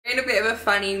In a bit of a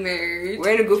funny mood.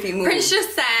 We're in a goofy mood. Prince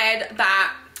just said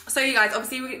that. So you guys,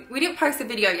 obviously we didn't post a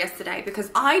video yesterday because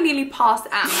I nearly passed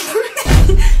out.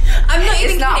 I'm not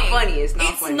even It's not kidding. funny. It's not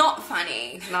It's funny. not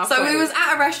funny. It's not so funny. we was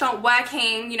at a restaurant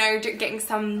working, you know, getting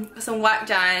some work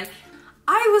done.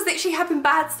 I was literally having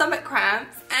bad stomach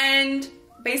cramps and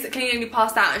basically nearly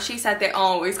passed out. And she said that,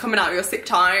 oh, it's coming out of your sick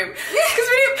time because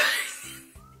we didn't.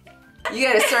 You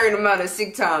got a certain amount of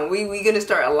sick time. We gonna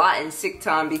start a lot in sick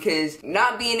time because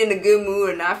not being in a good mood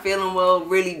or not feeling well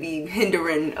really be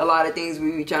hindering a lot of things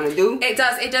we be trying to do. It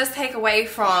does take away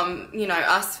from, you know,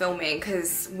 us filming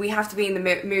because we have to be in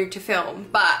the mood to film.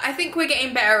 But I think we're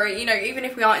getting better, you know, even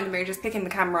if we aren't in the mood, just picking the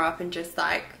camera up and just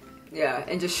like... Yeah,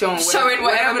 and just showing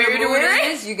whatever the mood mood we're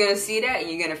in. is, you're gonna see that and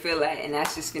you're gonna feel that, and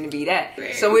that's just gonna be that.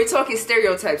 So we're talking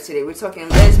stereotypes today. We're talking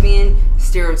lesbian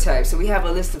stereotypes. So we have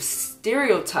a list of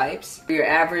stereotypes for your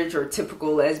average or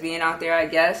typical lesbian out there, I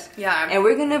guess. Yeah. And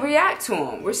we're gonna react to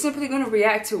them. We're simply gonna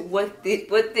react to what I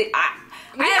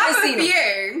haven't seen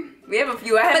them. We have a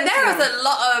few. But there is a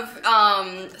lot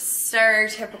of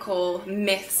stereotypical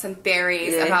myths and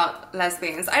theories about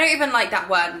lesbians. I don't even like that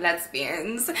word,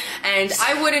 lesbians, and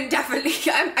I wouldn't definitely.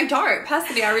 I don't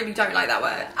personally. I really don't like that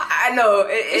word. I know.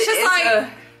 It's just like I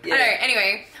don't know.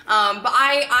 Anyway, but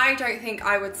I don't think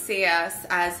I would see us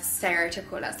as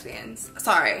stereotypical lesbians.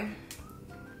 Sorry,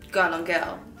 girl on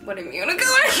girl. What do you mean?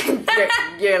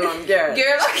 Girl on girl.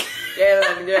 Girl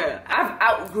on girl. I've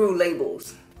outgrew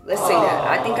labels. Let's say that.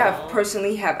 I think I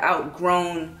personally have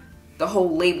outgrown the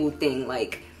whole label thing.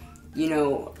 Like, you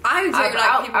know, I've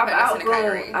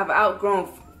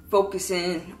outgrown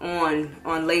focusing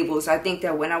on labels. I think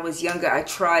that when I was younger, I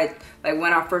tried, like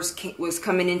when I first was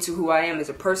coming into who I am as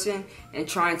a person and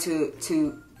trying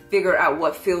to figure out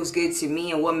what feels good to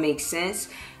me and what makes sense.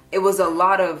 It was a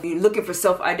lot of looking for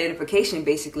self-identification,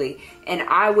 basically, and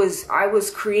I was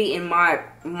creating my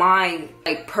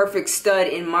like perfect stud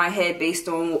in my head based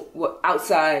on what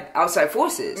outside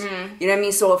forces. You know what I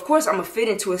mean? So of course I'm gonna fit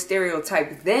into a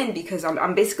stereotype then because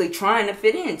I'm basically trying to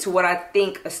fit into what I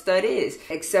think a stud is,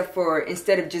 except for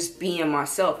instead of just being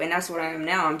myself, and that's what I am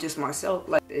now. I'm just myself.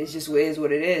 Like it's just what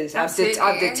it is. I've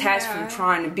detached from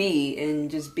trying to be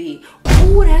and just be.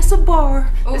 Oh, that's a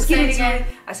bar. Let's get into it.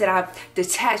 I said I've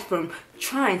detached from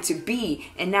trying to be,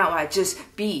 and now I just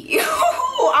be.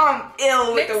 I'm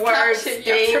ill with the words.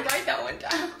 You have to write that one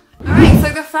down. Alright,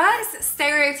 so the first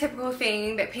stereotypical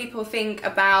thing that people think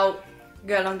about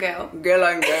girl on girl. Girl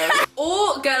on girl.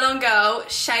 All girl on girl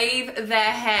shave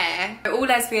their hair. All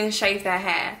lesbians shave their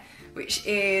hair, which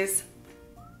is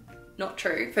not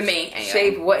true for me. Anyway.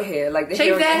 Shave what hair? Like the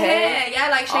shave hair their on your hair. head? Yeah,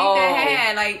 like shave their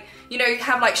hair. Like, you know,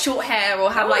 have like short hair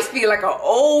or have like... Must be like an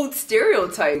old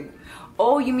stereotype.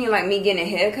 Oh, you mean like me getting a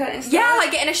haircut and stuff? Yeah,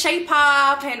 like getting a shape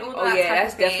up and all that. Oh yeah,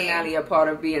 that's definitely a part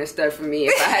of being a stud for me.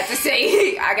 If I had to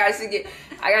say, I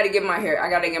gotta get my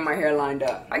hair lined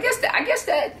up. I guess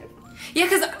that. Yeah,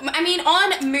 because I mean,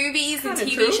 on movies and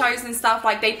TV true. shows and stuff,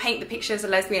 like they paint the pictures of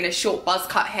lesbian as short buzz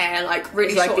cut hair, like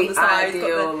really It's short like on the the sides.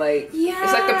 ideal, like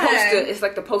it's like the poster. It's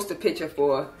like the poster picture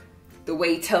for the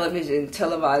way television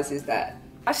televises that.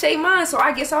 I shave mine, so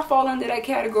I guess I fall under that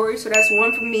category. So that's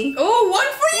one for me. Oh, one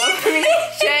for you. One for me.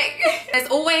 Check. There's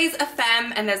always a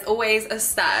femme and there's always a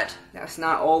stud. That's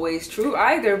not always true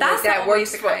either, That's but that not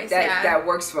works always for the case, yeah. that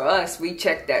works for us. We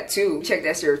check that too. We check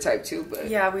that stereotype too. But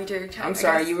Yeah, we do. I'm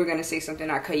sorry, you were gonna say something.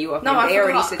 I cut you off. No, and I they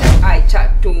already forgot. said that I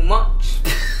chat too much.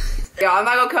 Yeah, I'm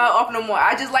not gonna cut off no more.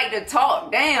 I just like to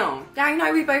talk. Damn. Yeah, I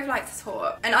know we both like to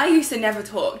talk. And I used to never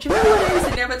talk. Do you remember when I used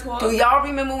to never talk? Do y'all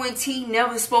remember when T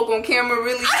never spoke on camera?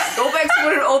 Really? Go back to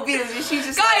one of the old videos and she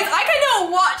just Guys, I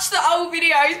cannot watch the old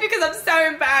videos because I'm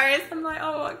so embarrassed. I'm like,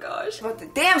 oh my gosh.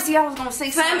 Damn, see, I was gonna say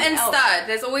Femme something and else. stud.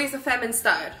 There's always a femme and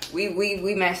stud.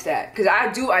 We match that because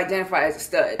I do identify as a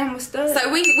stud. I'm a stud.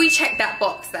 So we check that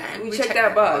box then. We check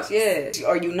that box. Yeah.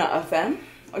 Are you not a femme?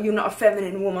 Are you not a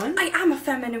feminine woman? I am a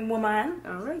feminine woman.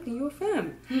 Alright, then you're a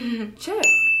femme. Check.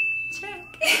 Check.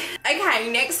 Okay,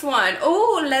 next one.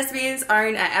 All lesbians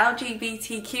own a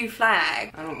LGBTQ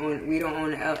flag. We don't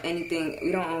own anything.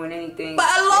 We don't own anything. But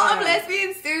a lot of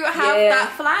lesbians do have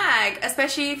that flag,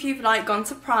 especially if you've like gone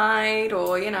to Pride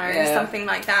or, you know, something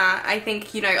like that. I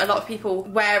think, you know, a lot of people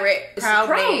wear it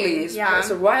proudly. Yeah.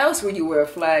 So why else would you wear a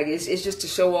flag? It's just to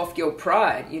show off your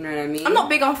pride, you know what I mean? I'm not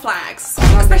big on flags,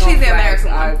 especially the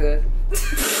American one. Either.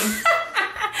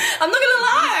 I'm not gonna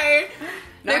lie.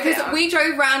 No, No, because we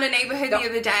drove around a neighborhood the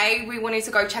other day. We wanted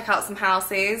to go check out some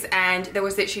houses, and there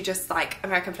was literally just like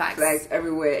American flags. Flags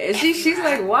everywhere. And she's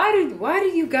like, why do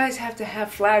you guys have to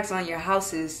have flags on your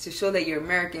houses to show that you're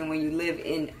American when you live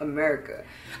in America?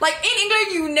 Like in England,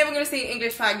 you're never gonna see an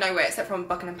English flag nowhere except from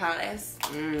Buckingham Palace.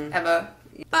 Ever.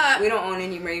 But we don't own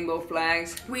any rainbow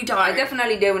flags. We don't. I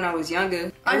definitely did when I was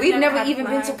younger. I've We've never never had even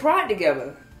been to Pride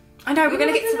together. I know, we're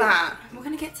gonna get to that. We're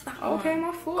gonna get to that. Okay,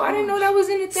 my fault. I didn't know that was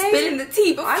in the thing. Spilling the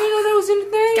tea before. I didn't know that was in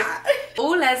the thing. God.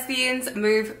 All lesbians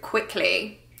move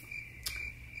quickly.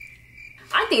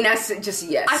 I think that's just a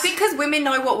yes. I think because women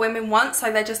know what women want,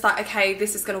 so they're just like, okay,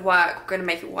 this is gonna work, we're gonna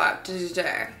make it work.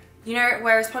 You know,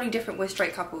 whereas probably different with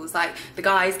straight couples, like the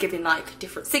guys giving like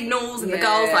different signals and the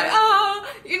girls like, oh,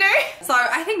 you know? So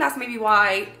I think that's maybe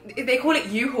why they call it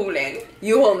U-hauling.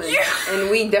 U-hauling. And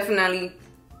we definitely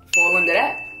fall under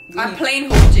that. I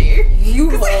plane hauled you.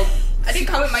 U-haul. I didn't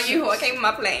come with my U-haul, I came with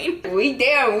my plane. We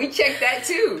checked that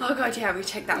too. Oh god, yeah, we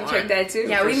checked that one. We checked that too.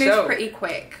 Yeah, we moved pretty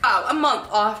quick. Oh, a month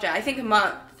after. I think a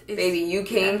month is... Baby, you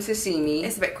came to see me.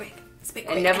 It's a bit quick. It's a bit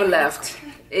quick. And never left.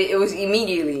 It was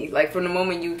immediately. Like from the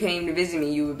moment you came to visit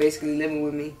me, you were basically living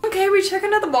with me. Okay, we check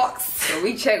another box. So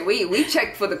we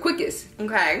checked for the quickest.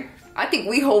 Okay. I think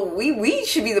we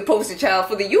should be the poster child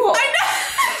for the U-Haul. I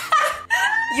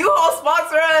know. U-Haul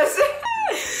sponsor us.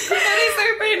 That is so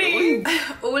funny.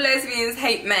 All lesbians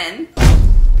hate men.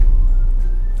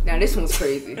 Now this one's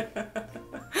crazy.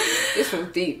 This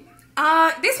one's deep.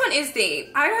 This one is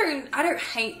deep. I don't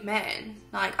hate men.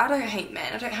 Like, I don't hate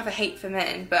men. I don't have a hate for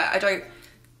men, but I don't,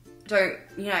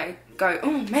 you know, go,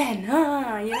 oh, men,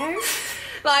 you know?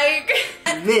 Like,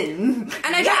 men.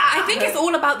 And I think it's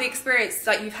all about the experience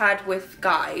that you've had with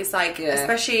guys. Like,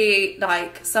 especially,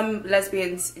 like, some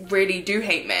lesbians really do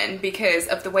hate men because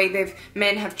of the way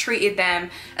men have treated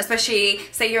them. Especially,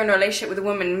 say you're in a relationship with a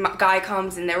woman, guy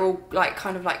comes and they're all, like,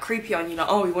 kind of, like, creepy on you. Like,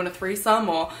 oh, you want a threesome?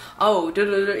 Or, oh,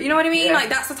 you know what I mean? Yeah. Like,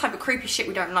 that's the type of creepy shit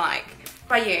we don't like.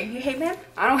 By you hate men?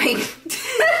 I don't hate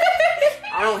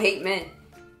I don't hate men.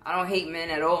 I don't hate men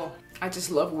at all. I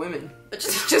just love women.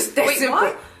 Just that simple.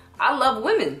 What? I love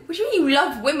women. What do you mean you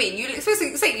love women? You're supposed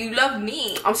to say you love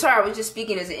me. I'm sorry, I was just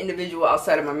speaking as an individual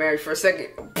outside of my marriage for a second.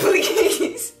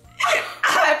 Please.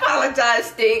 I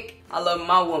apologize, Tik. I love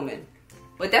my woman.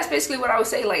 But that's basically what I would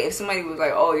say. Like, if somebody was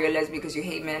like, oh, you're a lesbian because you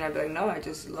hate men, I'd be like, no, I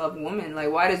just love women. Like,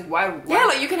 why? Yeah,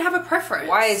 like, you can have a preference.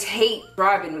 Why is hate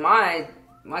driving my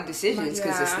decisions?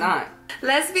 Because it's not.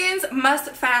 Lesbians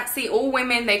must fancy all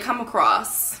women they come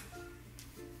across.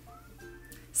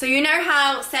 So you know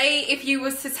how, say if you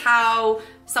was to tell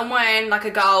someone, like a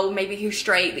girl, maybe who's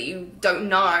straight, that you don't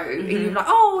know, and you're like,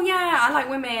 oh yeah, I like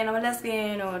women, I'm a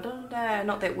lesbian, or da da da.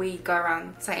 Not that we go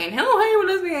around saying, oh hey, we're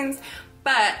lesbians.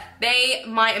 But they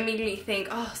might immediately think,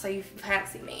 oh, so you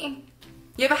fancy me.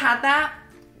 You ever had that?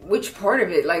 Which part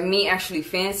of it? Like me actually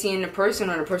fancying the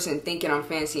person or the person thinking I'm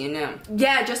fancying them?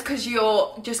 Yeah, just cause you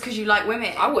like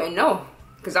women. I wouldn't know.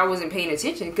 Because I wasn't paying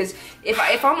attention. Because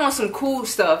if I'm on some cool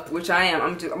stuff, which I am,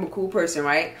 I'm a cool person,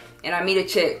 right? And I meet a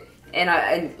chick,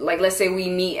 and like, let's say we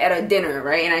meet at a dinner,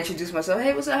 right? And I introduce myself,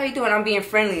 hey, what's up, how you doing? I'm being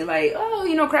friendly, like, oh,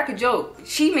 you know, crack a joke.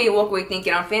 She may walk away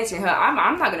thinking I'm fancying her.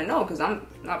 I'm not gonna know, because I'm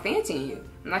not fancying you.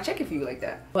 I'm not checking for you like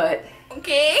that. But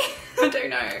okay, I don't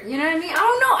know. You know what I mean? I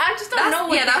don't know. I just don't know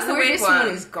where this one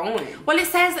is going. Well, it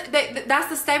says that that's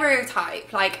the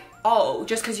stereotype. Like, oh,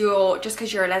 just because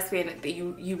you're a lesbian, that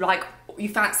you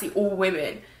fancy all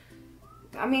women.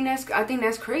 I mean, I think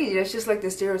that's crazy. That's just like the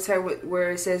stereotype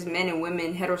where it says men and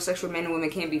women, heterosexual men and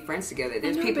women can't be friends together.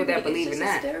 There's people that believe in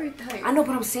that. Stereotype. I know,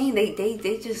 but I'm saying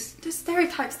they just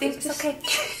stereotypes. It's okay.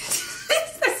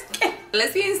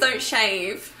 Lesbians don't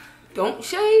shave. Don't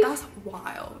shave? That's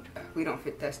wild. We don't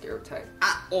fit that stereotype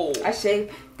at all. I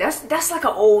shave. That's like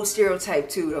an old stereotype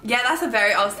too, though. Yeah, that's a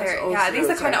very old stereotype. Yeah, these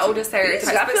are kind of older stereotypes.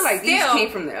 I feel like these came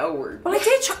from the L word. Well,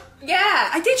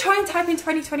 I did try and type in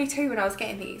 2022 when I was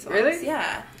getting these ones. Really?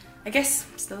 Yeah. I guess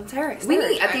still a stereotype.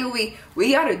 I think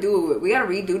we gotta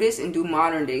redo this and do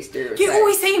modern day stereotypes. You're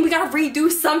always saying we gotta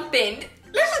redo something.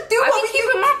 Let's just do what we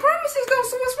keeping my promises though,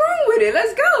 so what's wrong with it?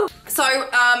 Let's go. So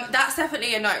that's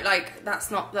definitely a no. Like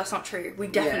that's not true. We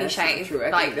definitely shave. Not true.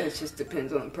 I think that just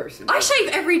depends on the person. I shave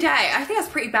every day. I think that's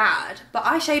pretty bad, but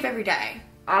I shave every day.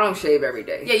 I don't shave every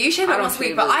day. Yeah, you shave like once a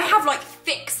week, but I have like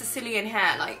thick Sicilian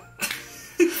hair, like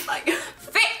like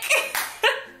thick.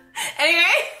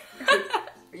 Anyway.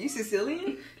 Are you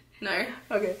Sicilian? No.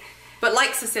 Okay. But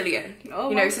like Sicilian. Oh.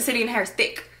 You know, Sicilian hair is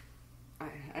thick.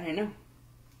 I didn't know.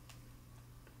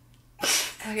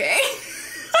 Okay.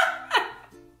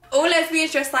 All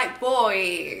lesbians dress like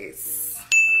boys.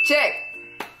 Check.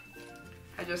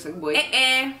 I dress like a boy.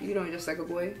 You don't dress like a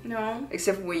boy? No.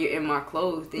 Except for when you're in my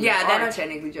clothes. Then you are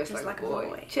technically dressed like a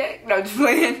boy. Check. No, just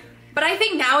playing. But I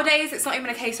think nowadays it's not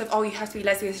even a case of, oh, you have to be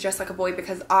lesbian to dress like a boy,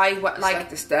 because it's like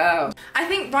the style. I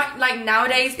think like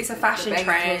nowadays it's a fashion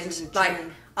trend. Like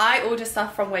I order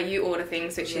stuff from where you order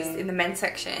things, which is in the men's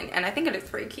section, and I think it looks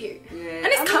pretty cute. Yeah. And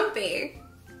it's comfy.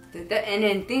 And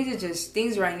then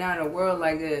things right now in the world,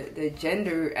 like the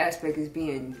gender aspect is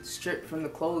being stripped from the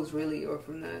clothes, really, or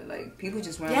from the, like, people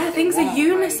just wearing what things they are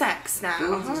want. unisex like, now.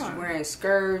 Dudes just wearing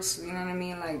skirts, you know what I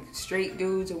mean? Like, straight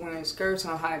dudes are wearing skirts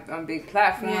on big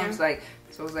platforms. Like,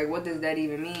 so it's like, what does that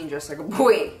even mean? Dress like a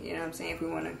boy, you know what I'm saying? If we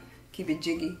want to keep it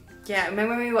jiggy. Yeah,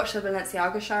 remember when we watched the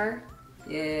Balenciaga show?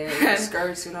 Yeah, the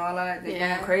skirts and all that. They're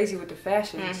going crazy with the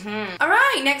fashions.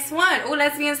 Alright, next one. All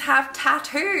lesbians have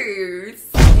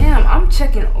tattoos. Damn, I'm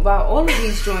checking about all of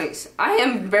these joints. I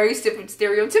am very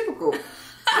stereotypical.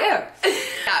 Yeah.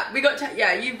 Yeah, we got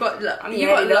you've got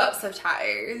lots of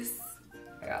tattoos.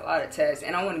 I got a lot of tats,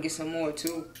 and I want to get some more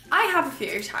too. I have a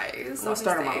few tattoos. I'm gonna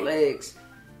start on my legs.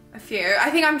 A few. I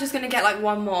think I'm just gonna get like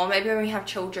one more. Maybe when we have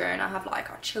children, I'll have like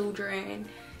our children.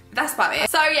 That's about it.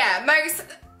 So yeah,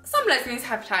 some lesbians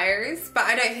have tattoos, but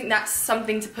I don't think that's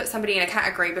something to put somebody in a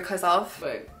category because of.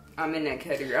 But I'm in that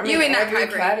category. I'm in that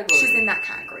category. She's in that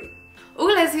category. All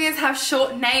lesbians have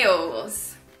short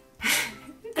nails.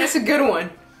 That's a good one.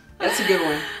 That's a good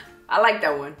one. I like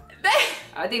that one.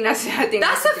 I think that's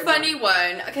a funny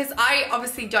one because I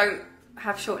obviously don't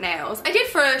have short nails. I did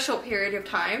for a short period of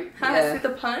time. Yeah. With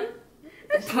the pun.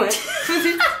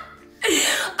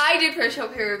 I did for a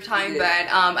short period of time, but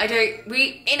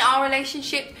in our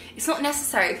relationship, it's not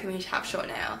necessary for me to have short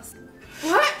nails.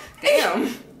 What?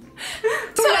 Damn.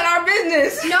 It's not our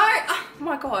business. No, oh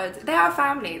my god, they are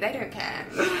family, they don't care.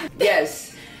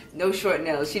 Yes, no short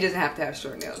nails. She doesn't have to have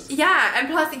short nails. Yeah, and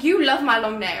plus, you love my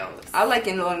long nails. I like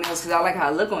your long nails because I like how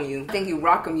I look on you. I think you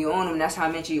rock them, you own them. That's how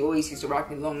I mentioned you always used to rock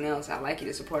your long nails. I like it.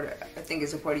 It's a part of, I think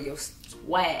it's a part of your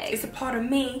swag. It's a part of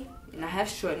me. And I have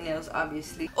short nails,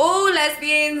 obviously. All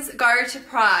lesbians go to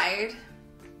Pride.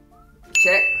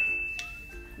 Check.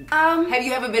 Have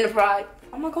you ever been to Pride?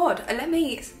 Oh my god, let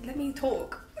me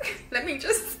talk. I've been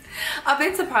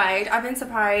to Pride,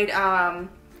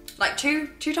 like two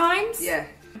times. Yeah.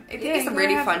 It's a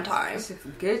really fun time. It's a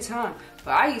good time.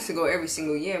 But I used to go every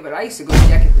single year, but I used to go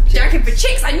Jacket for Chicks. Jacket for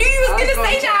Chicks, I knew you was gonna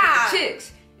say that! For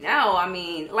Chicks. Now, I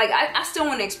mean, like, I still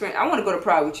want to experience, I want to go to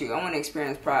Pride with you. I want to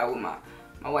experience Pride with my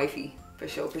wifey. For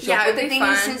sure. Yeah, but the thing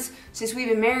is, since we've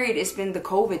been married, it's been the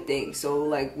COVID thing. So,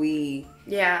 like, we...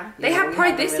 Yeah. They had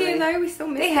Pride this year, though. We still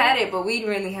missed it. They had it, but we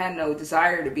really had no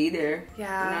desire to be there.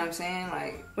 Yeah. You know what I'm saying?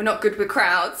 Like... We're not good with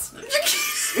crowds.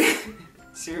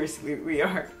 Seriously, we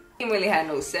are. We didn't really have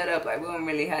no setup. Like, we don't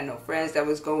really have no friends that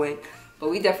was going. But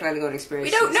we definitely going to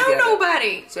experience it. We don't know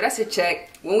nobody. So that's a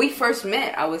check. When we first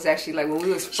met, I was actually, like, when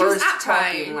we was first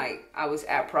talking, like, I was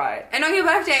at Pride. And on your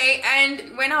birthday,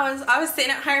 and when I was sitting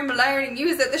at home alone, and you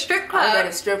was at the strip club. I was at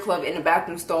a strip club in the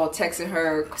bathroom stall, texting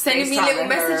her, sending me little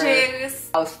messages.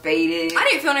 I was faded. I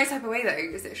didn't feel no type of way, though,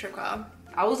 you was at the strip club.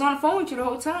 I was on the phone with you the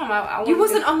whole time. You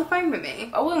wasn't on the phone with me.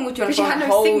 I wasn't with you on the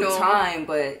phone the whole time,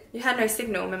 but... You had no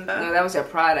signal, remember? No, that was at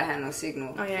Pride, I had no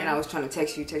signal. Oh, yeah. And I was trying to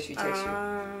text you.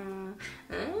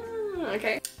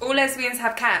 Okay. All lesbians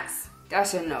have cats.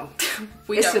 That's a no.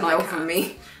 It's a no for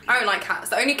me. I don't like cats.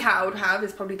 The only cat I would have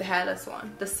is probably the hairless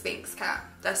one. The Sphinx cat.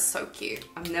 That's so cute.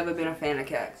 I've never been a fan of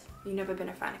cats. You've never been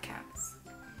a fan of cats?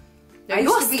 No, I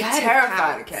used to be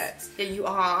terrified of cats. Yeah, you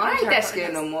are. I ain't that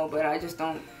scared no more, but I just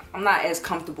don't... I'm not as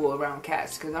comfortable around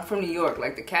cats because I'm from New York.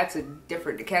 Like, the cats are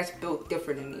different. The cats built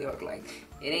different in New York. Like,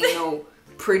 it ain't no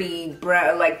pretty,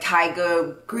 brown, like,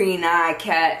 tiger, green-eyed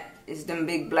cat. It's them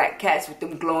big black cats with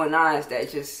them glowing eyes that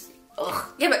just, ugh.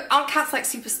 Yeah, but aren't cats, like,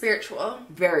 super spiritual?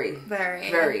 Very. Very.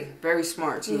 Very. Very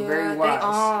smart, too. Yeah, very wise. They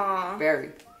are.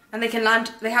 Very. And they can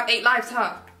land, they have 8 lives,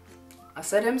 huh? I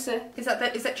said them say. Is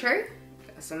that true?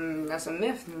 That's a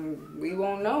myth. We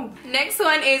won't know. Next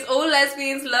one is all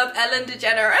lesbians love Ellen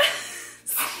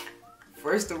DeGeneres.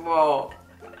 First of all,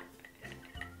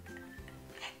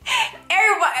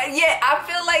 everybody, yeah, I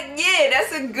feel like, yeah,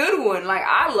 that's a good one. Like,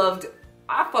 I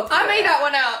made that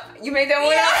one out. You made that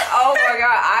one out? Oh my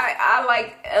god, I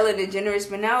like Ellen DeGeneres,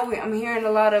 but now I'm hearing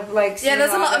a lot of, like,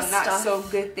 there's a lot of not stuff. so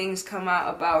good things come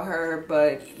out about her,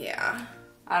 but yeah.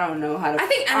 I don't know how to. I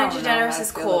think Ellen DeGeneres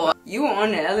is cool. You were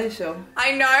on the Ellen show.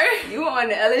 I know. You were on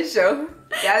the Ellen show.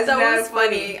 That was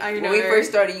funny. I know. When we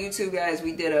first started YouTube, guys,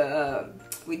 we did a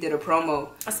promo,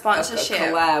 a sponsorship, a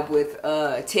collab with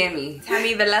Tammy,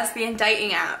 the lesbian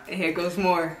dating app. And here goes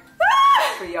more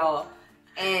for y'all.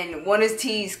 And one of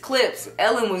T's clips,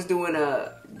 Ellen was doing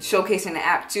showcasing the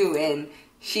app too, and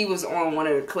she was on one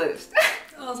of the clips.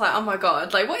 I was like, oh my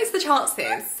god, like, what is the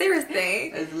chances?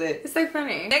 Seriously. That's lit. It's so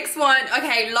funny. Next one,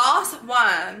 okay, last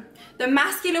one. The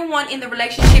masculine one in the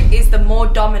relationship is the more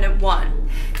dominant one.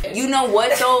 You know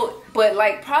what though? But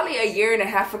like probably a year and a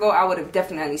half ago, I would have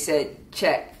definitely said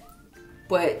check.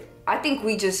 But I think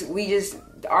we just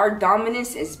our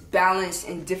dominance is balanced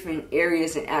in different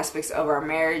areas and aspects of our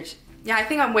marriage. Yeah, I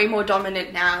think I'm way more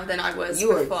dominant now than I was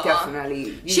before. You are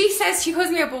definitely. She says she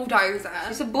calls me a bulldozer.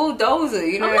 She's a bulldozer.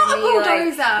 You know I'm what not I mean? a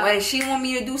bulldozer. Like, when she want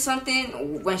me to do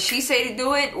something, when she say to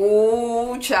do it,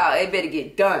 oh child, it better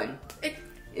get done.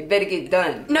 It better get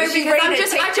done. No,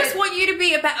 because I just want you to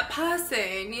be a better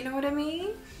person. You know what I mean?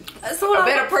 That's all a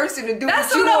better person to do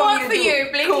what you want me to do. That's all I want for you.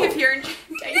 Blink cool. If you're in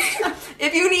danger.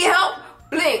 If you need help,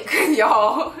 blink,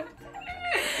 y'all.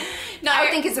 No, I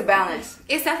think it's a balance.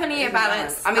 It's definitely a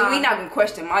balance. I mean, we're not gonna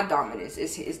question my dominance.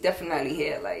 It's definitely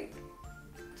here. Like,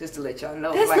 just to let y'all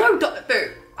know. There's like, no boo. What's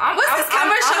this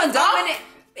camera shot? I'm dominant.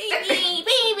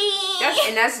 Baby.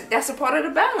 That's a part of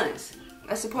the balance.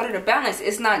 That's a part of the balance.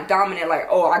 It's not dominant like,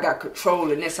 oh, I got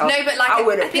control in this house. No, but like I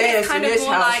wear the pants in this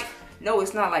house. Like, no,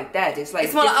 it's not like that. It's like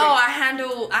it's more like, oh, I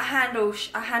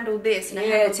handle this. And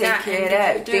yeah, take care of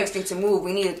that. Things need to move.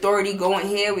 We need authority going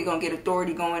here. We're gonna get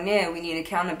authority going there. We need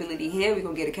accountability here. We're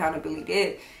gonna get accountability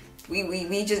there.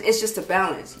 We just, it's just a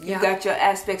balance. You got your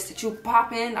aspects that you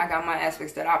pop in. I got my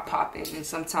aspects that I pop in, and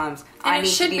sometimes it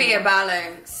should be a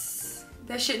balance.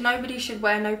 Nobody should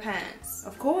wear no pants.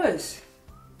 Of course.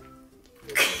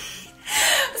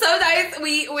 Sometimes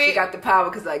we she got the power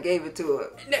because I gave it to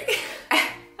her. No.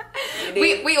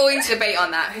 we always debate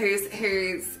on that, who's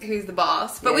the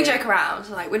boss, but we joke around,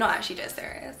 like we're not actually dead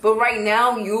serious. But right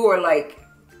now you are like,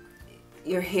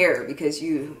 you're here because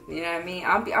you know what I mean.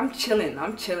 I'm chilling.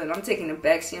 I'm taking the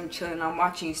backseat. I'm chilling. I'm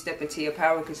watching you step into your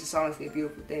power because it's honestly a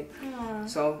beautiful thing.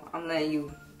 So I'm letting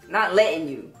you. Not letting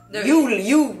you. No.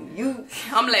 You.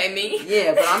 I'm letting me.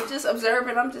 Yeah, but I'm just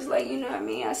observing. I'm just like, you know what I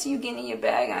mean? I see you getting in your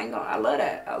bag. I love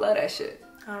that. I love that shit.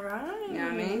 All right. You know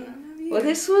what I mean? Well,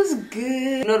 this was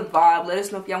good. You know the vibe. Let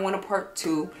us know if y'all want a part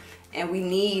 2. And we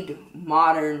need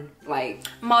modern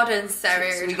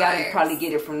stereotypes. So we gotta probably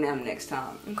get it from them next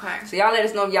time. Okay. So y'all let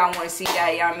us know if y'all want to see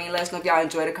that. You know what I mean? Let us know if y'all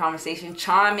enjoy the conversation.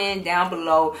 Chime in down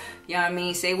below. You know what I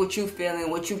mean? Say what you feeling,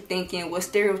 what you thinking. What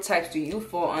stereotypes do you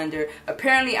fall under?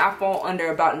 Apparently, I fall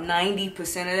under about 90% of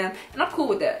them, and I'm cool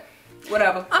with that.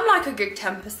 Whatever. I'm like a good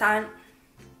 10%.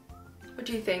 What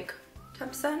do you think?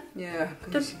 10%? Yeah.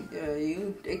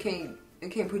 They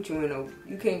can't put you in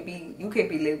you can't be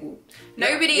labeled.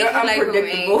 Nobody can label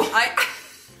me.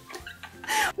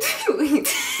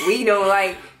 We don't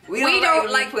like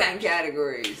playing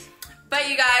categories. But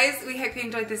you guys, we hope you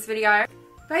enjoyed this video.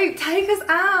 Babe, take us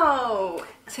out.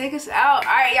 Take us out.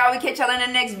 Alright, y'all, we catch y'all in the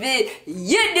next vid.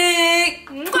 Yeah, dig.